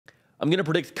I'm going to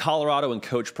predict Colorado and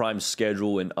Coach Prime's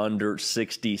schedule in under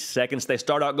 60 seconds. They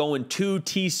start out going to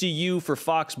TCU for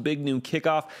Fox Big Noon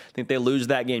kickoff. I think they lose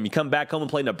that game. You come back home and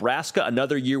play Nebraska,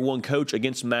 another year one coach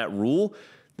against Matt Rule.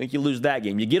 I think you lose that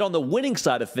game. You get on the winning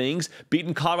side of things,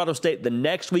 beating Colorado State the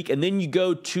next week, and then you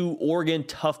go to Oregon,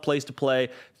 tough place to play.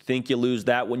 Think you lose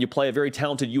that. When you play a very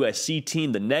talented USC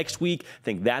team the next week, I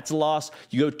think that's a loss.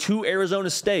 You go to Arizona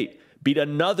State, beat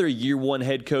another year one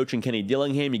head coach in Kenny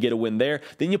Dillingham. You get a win there.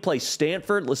 Then you play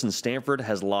Stanford. Listen, Stanford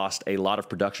has lost a lot of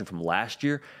production from last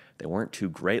year. They weren't too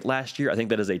great last year. I think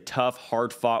that is a tough,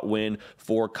 hard-fought win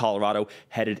for Colorado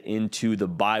headed into the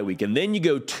bye week. And then you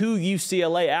go to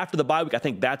UCLA after the bye week. I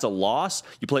think that's a loss.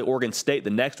 You play Oregon State the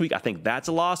next week. I think that's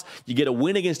a loss. You get a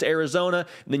win against Arizona,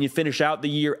 and then you finish out the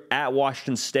year at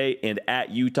Washington State and at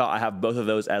Utah. I have both of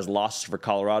those as losses for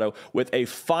Colorado with a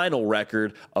final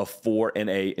record of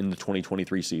 4-8 in the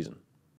 2023 season.